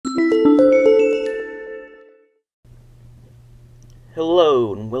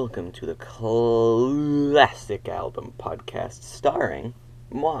Hello and welcome to the Classic Album Podcast starring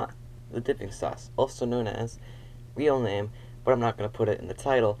moi, the Dipping Sauce, also known as real name, but I'm not going to put it in the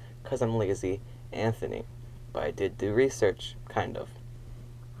title because I'm lazy, Anthony. But I did do research, kind of.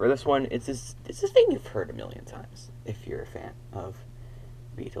 For this one, it's a thing you've heard a million times if you're a fan of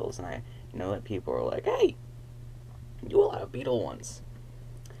Beatles, and I know that people are like, hey, you do a lot of Beatle ones.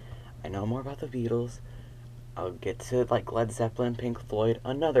 I know more about the Beatles. I'll get to Led Zeppelin, Pink Floyd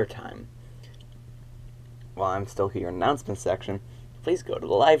another time. While I'm still here in the announcement section, please go to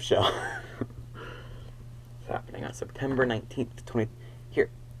the live show. It's happening on September 19th, Here,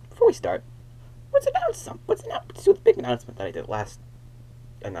 before we start, let's do the big announcement that I did last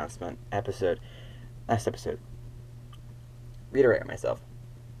episode. Reiterate myself.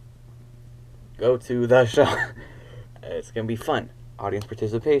 Go to the show. It's going to be fun. Audience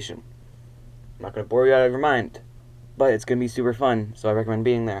participation. I'm not going to bore you out of your mind, but it's going to be super fun, so I recommend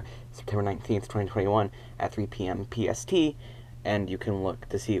being there. September 19th, 2021 at 3 p.m. PST, and you can look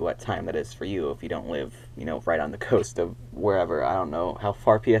to see what time that is for you if you don't live, right on the coast of wherever. I don't know how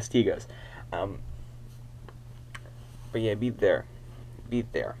far PST goes. But yeah, be there.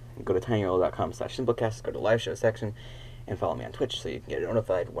 Go to tinyurl.com/simplecast, go to the live show section, and follow me on Twitch so you can get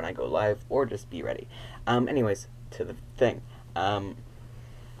notified when I go live, or just be ready. Anyways, to the thing.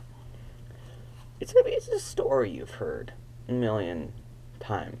 It's a story you've heard a million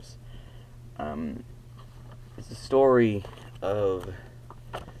times. It's a story of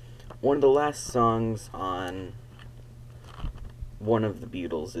one of the last songs on one of the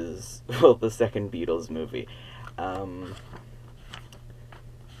Beatles' the second Beatles movie.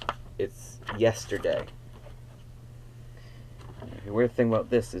 It's Yesterday. The weird thing about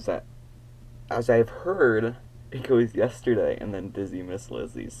this is that, as I've heard, it goes yesterday and then Dizzy Miss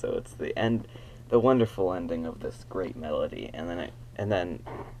Lizzy, so it's the end. The wonderful ending of this great melody, and then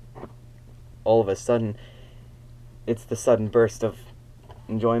all of a sudden, it's the sudden burst of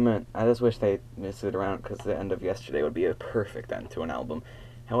enjoyment. I just wish they missed it around, because the end of Yesterday would be a perfect end to an album.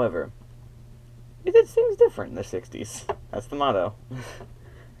 However, it did things different in the 60s. That's the motto.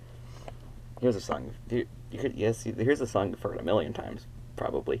 Here's a song. Here's a song you've heard a million times,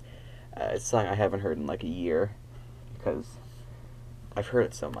 probably. It's a song I haven't heard in like a year, because I've heard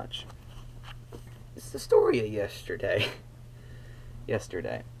it so much. It's the story of Yesterday.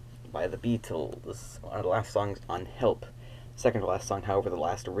 Yesterday, by the Beatles. One of the last songs on Help. Second to last song, however, the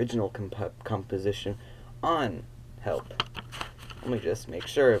last original composition on Help. Let me just make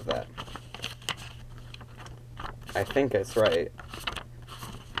sure of that. I think it's right.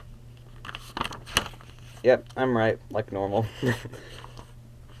 Yep, I'm right, like normal.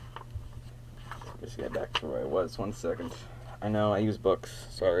 Just get back to where I was, 1 second. I know, I use books,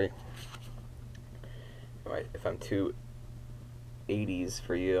 sorry. Right, if I'm too 80s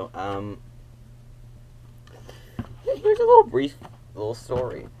for you. Here's a brief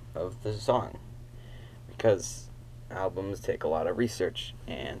story of the song, because albums take a lot of research,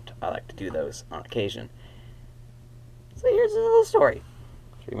 and I like to do those on occasion. So here's a little story.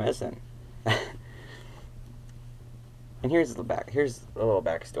 3 minutes in. And here's a little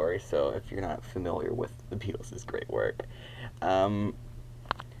backstory, so if you're not familiar with the Beatles' great work.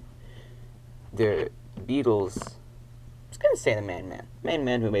 The Beatles, I was going to say the main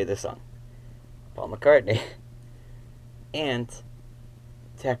man who made this song, Paul McCartney, and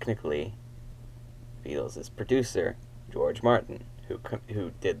technically Beatles' producer, George Martin,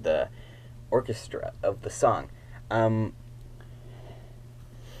 who did the orchestra of the song,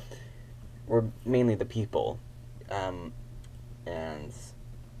 were mainly the people, and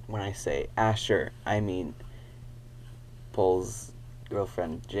when I say Asher, I mean Paul's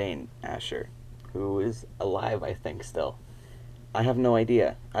girlfriend, Jane Asher, who is alive, I think, still. I have no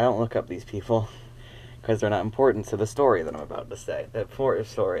idea. I don't look up these people, because they're not important to the story that I'm about to say. The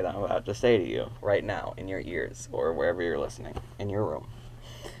story that I'm about to say to you right now, in your ears, or wherever you're listening, in your room.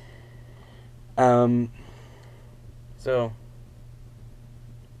 So,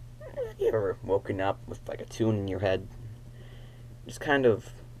 have you ever woken up with, a tune in your head? Just kind of...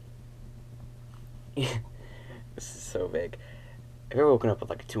 This is so vague. Have you ever woken up with,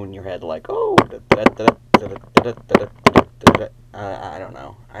 a tune in your head, oh... I don't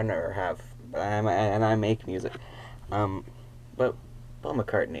know. I never have. And I make music. But Paul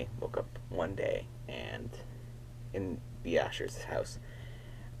McCartney woke up one day, and in the Asher's house.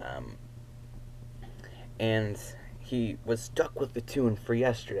 And he was stuck with the tune for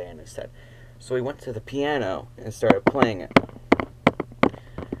Yesterday in his head. So he went to the piano and started playing it.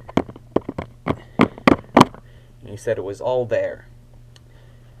 And he said it was all there.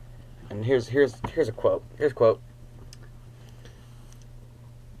 And here's a quote. Here's a quote.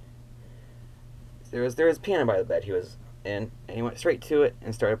 there was a piano by the bed he was in, and he went straight to it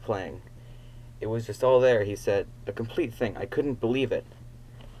and started playing. It was just all there, he said, a complete thing. I couldn't believe it.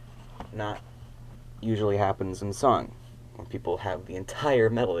 Not usually happens in song, when people have the entire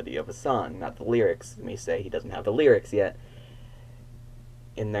melody of a song, not the lyrics. He may say he doesn't have the lyrics yet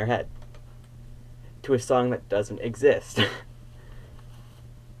in their head to a song that doesn't exist.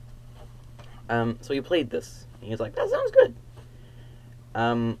 So he played this. And he was like, that sounds good.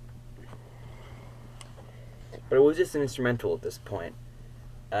 But it was just an instrumental at this point.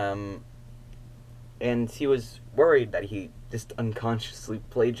 And he was worried that he just unconsciously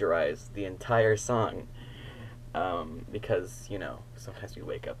plagiarized the entire song. Because, you know, sometimes you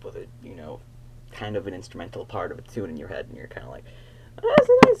wake up with a, you know, kind of an instrumental part of a tune in your head, and you're kind of like, oh, that's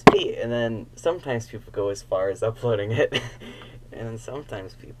a nice beat. And then sometimes people go as far as uploading it. And then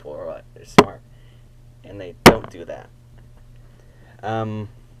sometimes people are they're smart, and they don't do that. And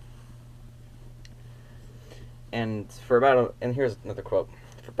here's another quote.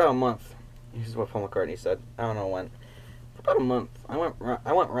 For about a month, here's what Paul McCartney said. I don't know when. For about a month, I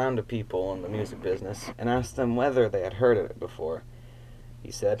went round to people in the music business and asked them whether they had heard of it before.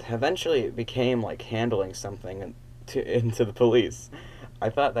 He said, eventually it became like handling something into the police. I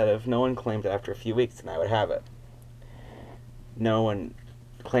thought that if no one claimed it after a few weeks, then I would have it. No one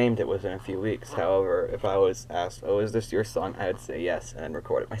claimed it within a few weeks. However, if I was asked, oh, is this your song? I would say yes and then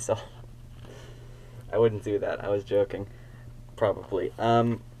record it myself. I wouldn't do that. I was joking. Probably.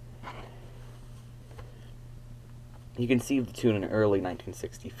 You can see the tune in early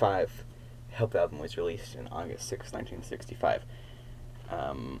 1965. The Help album was released on August 6, 1965.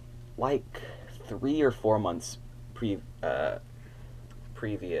 Like 3 or 4 months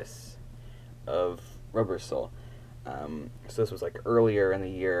previous of Rubber Soul. So this was like earlier in the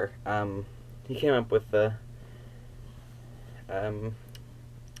year. He came up with the,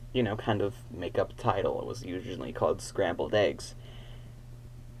 you know, kind of make-up title. It was usually called Scrambled Eggs.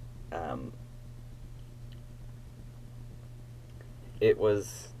 It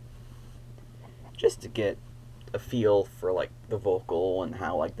was just to get a feel for, like, the vocal and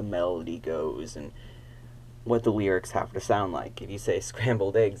how, like, the melody goes and what the lyrics have to sound like. If you say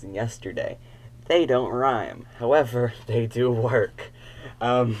scrambled eggs and yesterday, they don't rhyme. However, they do work.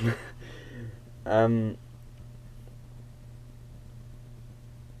 So,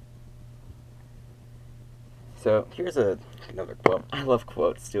 here's another quote. I love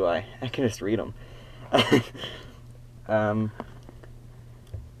quotes, do I? I can just read them.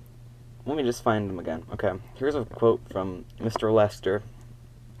 Let me just find them again. Okay, here's a quote from Mr. Lester,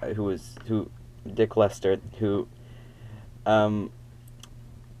 Dick Lester, who,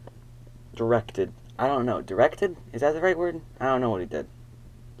 directed, I don't know, directed? Is that the right word? I don't know what he did.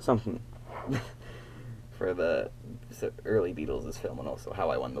 Something. For the early Beatles' film, and also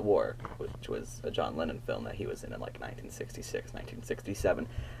How I Won the War, which was a John Lennon film that he was in like 1966, 1967.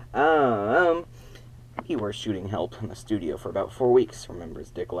 He was shooting help in the studio for about 4 weeks,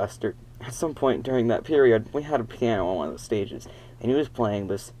 remembers Dick Lester. At some point during that period, we had a piano on one of the stages, and he was playing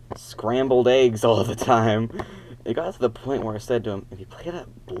this Scrambled Eggs all the time. It got to the point where I said to him, if you play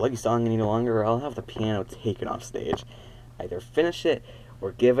that bloody song any longer, I'll have the piano taken off stage. Either finish it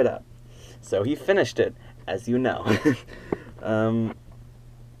or give it up. So he finished it, as you know.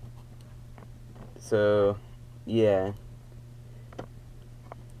 So, yeah.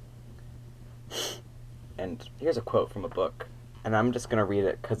 And here's a quote from a book, and I'm just going to read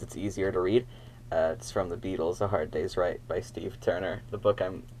it because it's easier to read. It's from The Beatles, A Hard Day's Right by Steve Turner, the book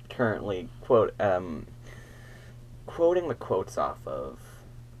I'm currently quoting the quotes off of,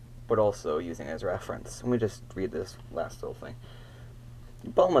 but also using as reference. Let me just read this last little thing.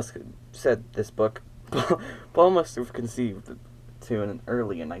 Paul must have said this book. Paul must have conceived the tune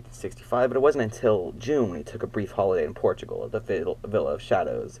early in 1965, but it wasn't until June when he took a brief holiday in Portugal at the Villa of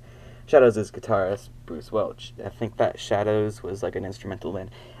Shadows. Shadows is guitarist Bruce Welch. I think that Shadows was like an instrumental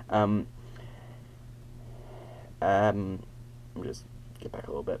band. Let me just get back a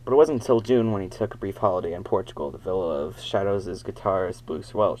little bit. But it wasn't until June when he took a brief holiday in Portugal at the Villa of Shadows' guitarist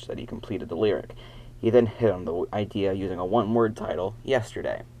Bruce Welch that he completed the lyric. He then hit on the idea using a one-word title,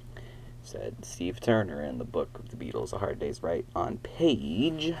 Yesterday, said Steve Turner in the book of the Beatles, A Hard Day's Right, on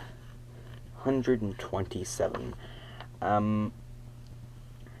page 127.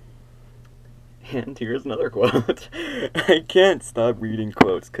 And here's another quote. I can't stop reading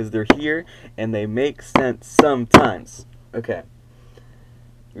quotes because they're here and they make sense sometimes. Okay.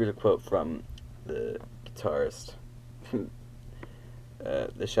 Here's a quote from the guitarist.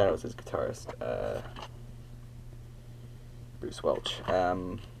 The Shadows' guitarist, Bruce Welch. I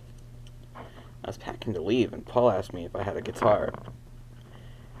was packing to leave and Paul asked me if I had a guitar.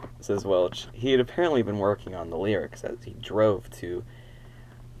 says Welch, he had apparently been working on the lyrics as he drove to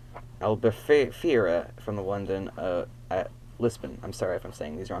Albufeira from the London at Lisbon. I'm sorry if I'm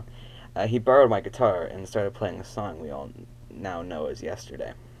saying these wrong. He borrowed my guitar and started playing the song we all now know as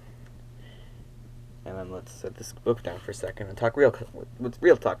Yesterday. And then let's set this book down for a second and talk real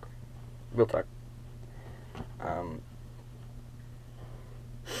talk. Real talk.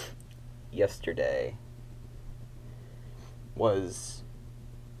 Yesterday was,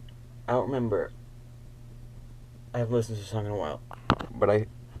 I don't remember. I haven't listened to the song in a while, but I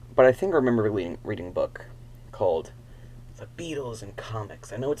think I remember reading a book called The Beatles and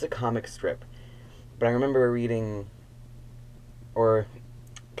Comics. I know it's a comic strip, but I remember reading, or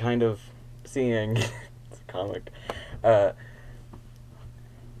kind of seeing, it's a comic,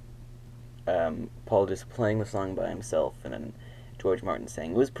 Paul just playing the song by himself, and then George Martin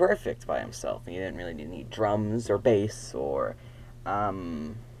saying it was perfect by himself, and he didn't really need drums or bass or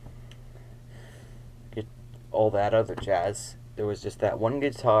all that other jazz. There was just that one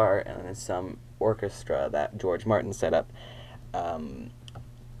guitar and then some orchestra that George Martin set up, and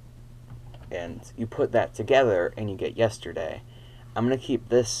you put that together and you get Yesterday. I'm going to keep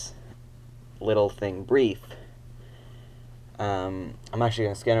this little thing brief. I'm actually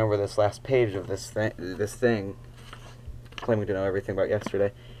going to scan over this last page of this thing, claiming to know everything about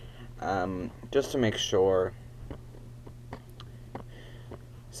Yesterday, just to make sure.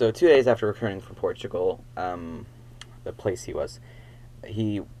 So 2 days after returning from Portugal, the place he was,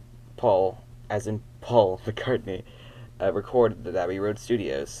 Paul, as in Paul McCartney, recorded at Abbey Road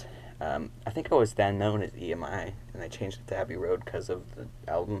Studios. I think it was then known as EMI, and they changed it to Abbey Road because of the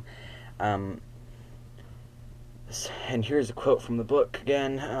album. And here's a quote from the book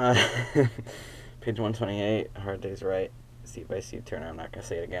again. Page 128, Hard Day's Right, Seat by Seat Turner. I'm not going to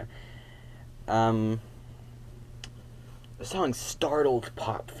say it again. The song startled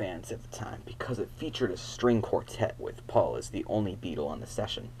pop fans at the time because it featured a string quartet with Paul as the only Beatle on the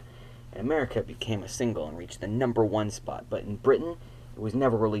session. In America, it became a single and reached the #1 spot, but in Britain, it was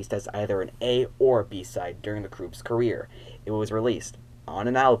never released as either an A or B-side during the group's career. It was released on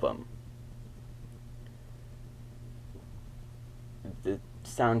an album, the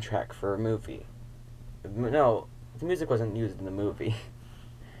soundtrack for a movie. No, the music wasn't used in the movie.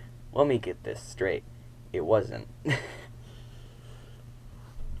 Let me get this straight. It wasn't.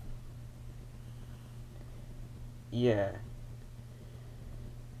 Yeah.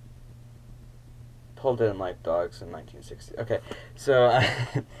 Paul didn't like dogs in 1960. Okay, so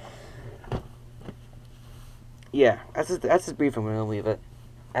yeah, that's as brief I'm going to leave it.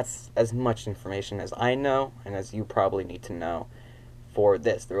 That's as much information as I know and as you probably need to know for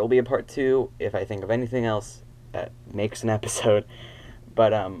this. There will be a part 2 if I think of anything else that makes an episode,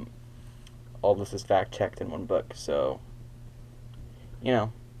 but all this is fact checked in one book, so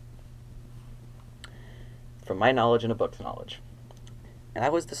from my knowledge and a book's knowledge. And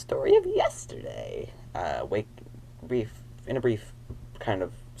that was the story of Yesterday. In a brief kind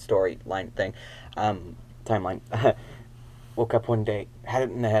of storyline thing, timeline. Woke up one day, had it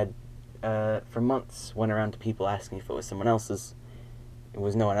in the head, for months, went around to people asking if it was someone else's. It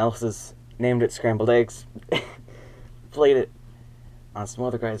was no one else's. Named it Scrambled Eggs. Played it on some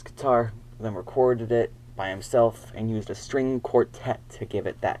other guy's guitar, then recorded it by himself, and used a string quartet to give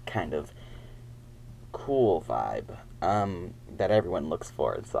it that kind of cool vibe that everyone looks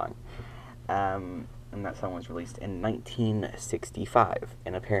for in a song. And that song was released in 1965,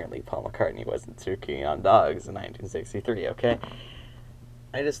 and apparently Paul McCartney wasn't too keen on dogs in 1963, okay?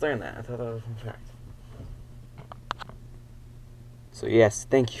 I just learned that. I thought that was a fun fact. So yes,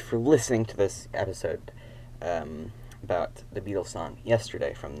 thank you for listening to this episode about the Beatles song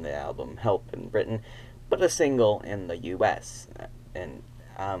Yesterday from the album Help in Britain, but a single in the US. And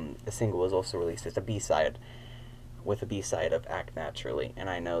the single was also released as a B-side, with a B-side of Act Naturally, and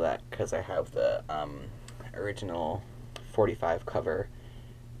I know that because I have the original 45 cover,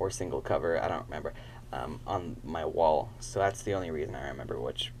 or single cover, I don't remember, on my wall, so that's the only reason I remember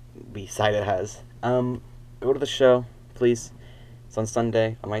which B-side it has. Go to the show, please. It's on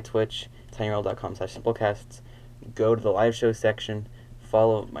Sunday on my Twitch, tinyurl.com/simplecasts. Go to the live show section,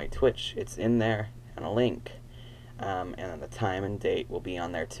 follow my Twitch, it's in there, and a link, and then the time and date will be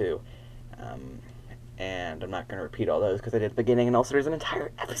on there too. And I'm not going to repeat all those because I did at the beginning, and also there's an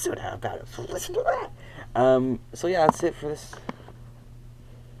entire episode about it, so listen to that. So yeah, that's it for this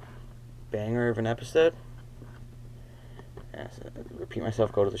banger of an episode. So repeat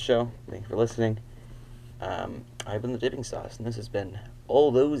myself, go to the show. Thank you for listening. I've been the Dipping Sauce, and this has been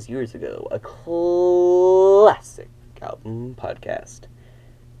All Those Years Ago, a classic album podcast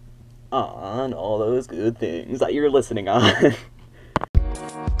on all those good things that you're listening on.